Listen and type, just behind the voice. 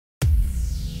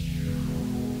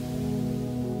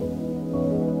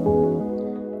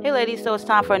ladies, so it's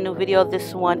time for a new video.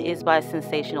 This one is by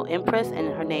Sensational Empress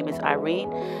and her name is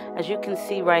Irene. As you can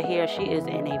see right here, she is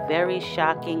in a very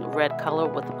shocking red color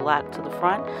with black to the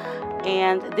front.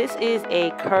 And this is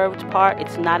a curved part.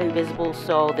 It's not invisible,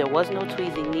 so there was no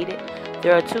tweezing needed.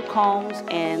 There are two combs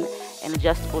and an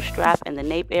adjustable strap in the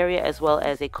nape area, as well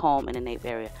as a comb in the nape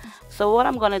area. So what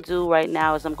I'm going to do right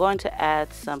now is I'm going to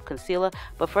add some concealer.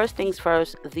 But first things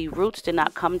first, the roots did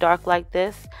not come dark like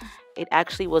this. It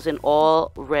actually was an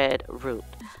all red root.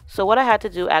 So what I had to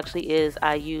do actually is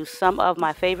I used some of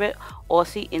my favorite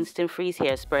Aussie Instant Freeze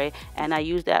hairspray, and I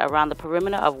used that around the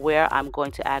perimeter of where I'm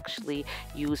going to actually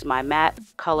use my matte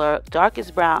color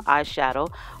darkest brown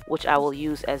eyeshadow, which I will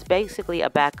use as basically a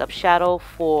backup shadow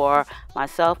for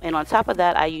myself. And on top of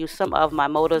that, I used some of my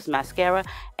Moda's mascara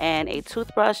and a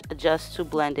toothbrush just to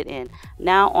blend it in.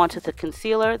 Now onto the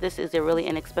concealer. This is a really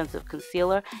inexpensive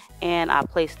concealer, and I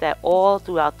placed that all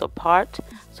throughout the part,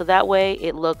 so that way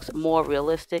it looks more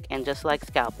realistic and just like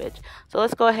scalpage. So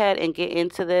let's go ahead and get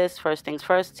into this. First things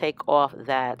first, take off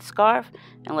that scarf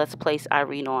and let's place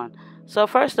Irene on. So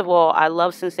first of all, I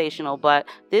love Sensational, but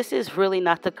this is really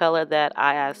not the color that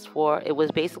I asked for. It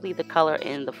was basically the color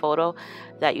in the photo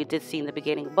that you did see in the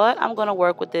beginning, but I'm going to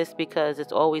work with this because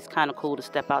it's always kind of cool to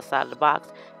step outside of the box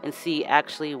and see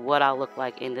actually what I'll look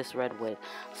like in this red wig.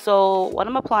 So what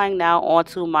I'm applying now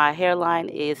onto my hairline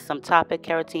is some Topic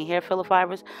Keratin Hair Filler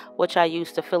Fibers, which I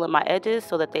use to fill in my edges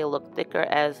so that they look thicker,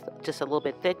 as just a little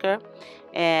bit thicker.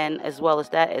 And as well as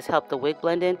that, it's helped the wig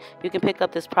blend in. You can pick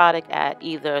up this product at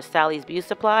either Sally's Beauty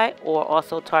Supply or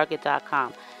also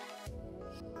Target.com.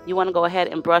 You want to go ahead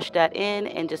and brush that in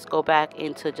and just go back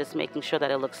into just making sure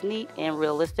that it looks neat and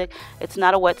realistic. It's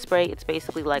not a wet spray. It's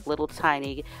basically like little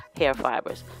tiny hair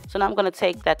fibers. So now I'm going to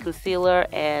take that concealer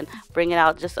and bring it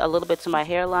out just a little bit to my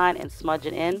hairline and smudge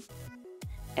it in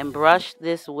and brush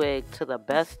this wig to the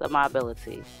best of my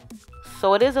ability.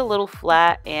 So it is a little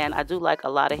flat and I do like a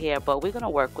lot of hair, but we're going to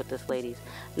work with this, ladies.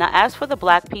 Now as for the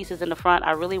black pieces in the front,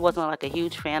 I really wasn't like a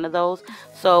huge fan of those.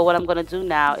 So what I'm going to do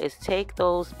now is take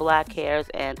those black hairs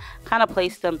and kind of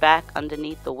place them back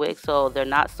underneath the wig so they're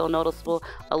not so noticeable.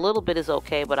 A little bit is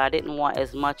okay, but I didn't want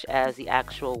as much as the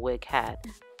actual wig had.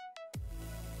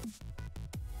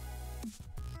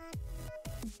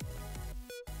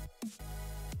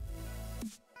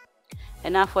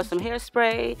 And now for some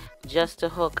hairspray, just to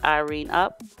hook Irene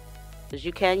up, because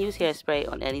you can use hairspray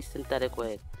on any synthetic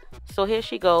wig. So here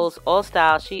she goes, all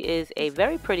style. She is a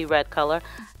very pretty red color.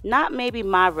 Not maybe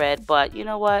my red, but you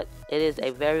know what? It is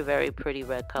a very, very pretty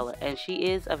red color. And she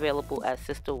is available at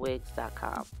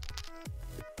sisterwigs.com.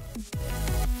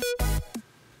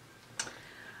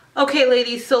 Okay,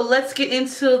 ladies, so let's get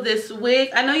into this wig.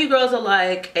 I know you girls are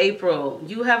like, April,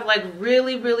 you have like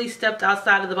really stepped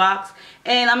outside of the box.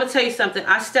 And I'm going to tell you something.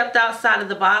 I stepped outside of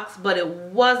the box, but it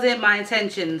wasn't my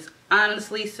intentions.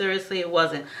 Honestly, seriously, it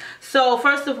wasn't. So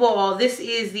first of all, this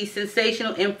is the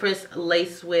Sensational Empress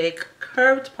lace wig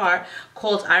curved part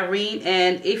called Irene.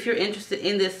 And if you're interested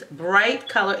in this bright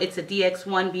color, it's a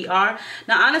DX1BR.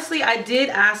 Now, honestly, I did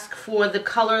ask for the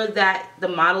color that the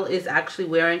model is actually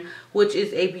wearing, which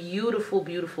is a beautiful,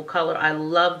 beautiful color. I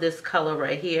love this color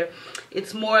right here.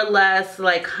 It's more or less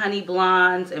like honey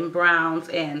blondes and browns,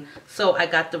 and so I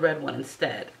got the red one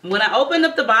instead. When I opened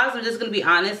up the box, I'm just going to be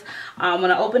honest, when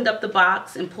I opened up the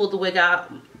box and pulled the wig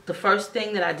out, the first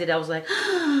thing that I did, I was like,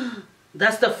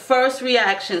 that's the first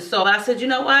reaction. So I said, you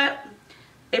know what,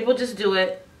 April, just do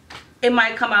it. It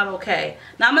might come out okay.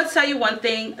 Now I'm going to tell you one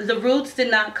thing. The roots did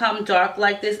not come dark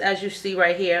like this as you see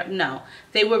right here. No,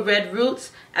 they were red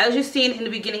roots. As you've seen in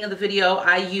the beginning of the video,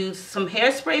 I used some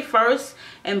hairspray first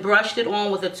and brushed it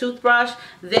on with a toothbrush.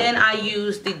 Then I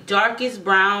used the darkest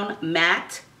brown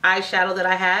matte eyeshadow that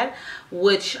I had,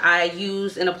 which I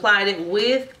used and applied it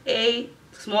with a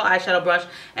small eyeshadow brush,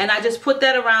 and I just put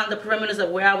that around the perimeters of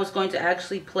where I was going to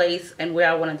actually place and where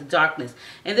I wanted the darkness.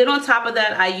 And then on top of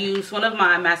that, I used one of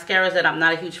my mascaras that I'm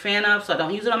not a huge fan of, so I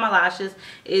don't use it on my lashes,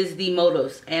 is the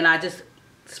Moda's, and I just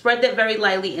spread that very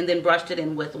lightly and then brushed it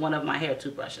in with one of my hair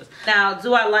toothbrushes. Now,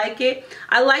 do I like it?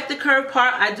 I like the curved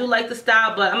part. I do like the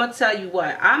style, but I'm gonna tell you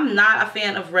what, I'm not a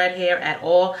fan of red hair at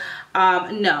all.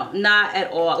 No, not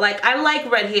at all. Like, I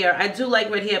like red hair. I do like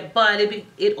red hair, but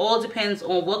it all depends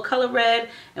on what color red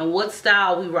and what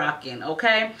style we rocking,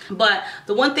 okay? But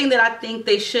the one thing that I think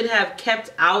they should have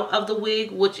kept out of the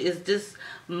wig, which is just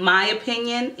my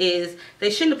opinion, is they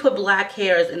shouldn't have put black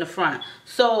hairs in the front.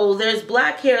 So there's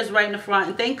black hairs right in the front,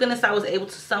 and thank goodness I was able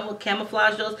to somewhat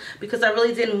camouflage those because I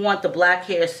really didn't want the black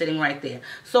hair sitting right there.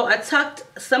 So I tucked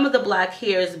some of the black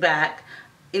hairs back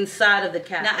inside of the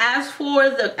cap. Now as for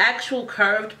the actual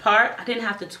curved part, I didn't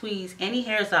have to tweeze any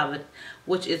hairs out of it,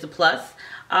 which is a plus.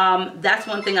 That's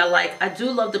one thing I like. I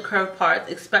do love the curved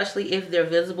parts, especially if they're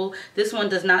visible. This one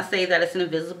does not say that it's an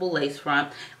invisible lace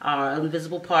front or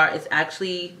invisible part. It's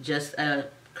actually just a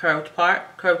curved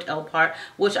part, curved L part,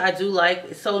 which I do like.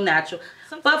 It's so natural.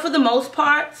 But for the most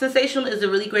part, Sensationnel is a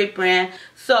really great brand.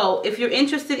 So if you're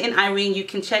interested in Irene, you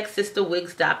can check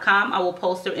sisterwigs.com. I will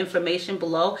post their information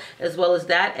below, as well as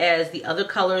that, as the other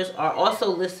colors are also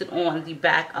listed on the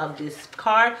back of this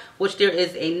card, which there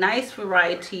is a nice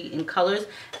variety in colors,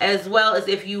 as well as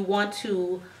if you want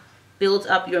to build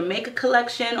up your makeup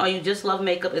collection, or you just love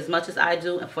makeup as much as I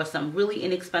do, and for some really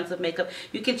inexpensive makeup,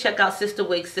 you can check out Sister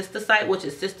Wig's sister site, which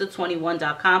is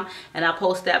sister21.com, and I'll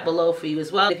post that below for you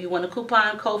as well. If you want a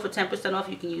coupon code for 10% off,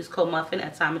 you can use code Muffin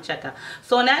at time of checkout.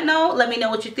 So on that note, let me know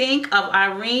what you think of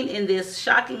Irene in this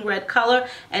shocking red color,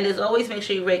 and as always, make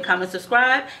sure you rate, comment,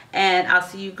 subscribe, and I'll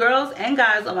see you girls and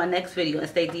guys on my next video, and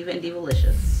stay diva and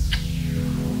divalicious.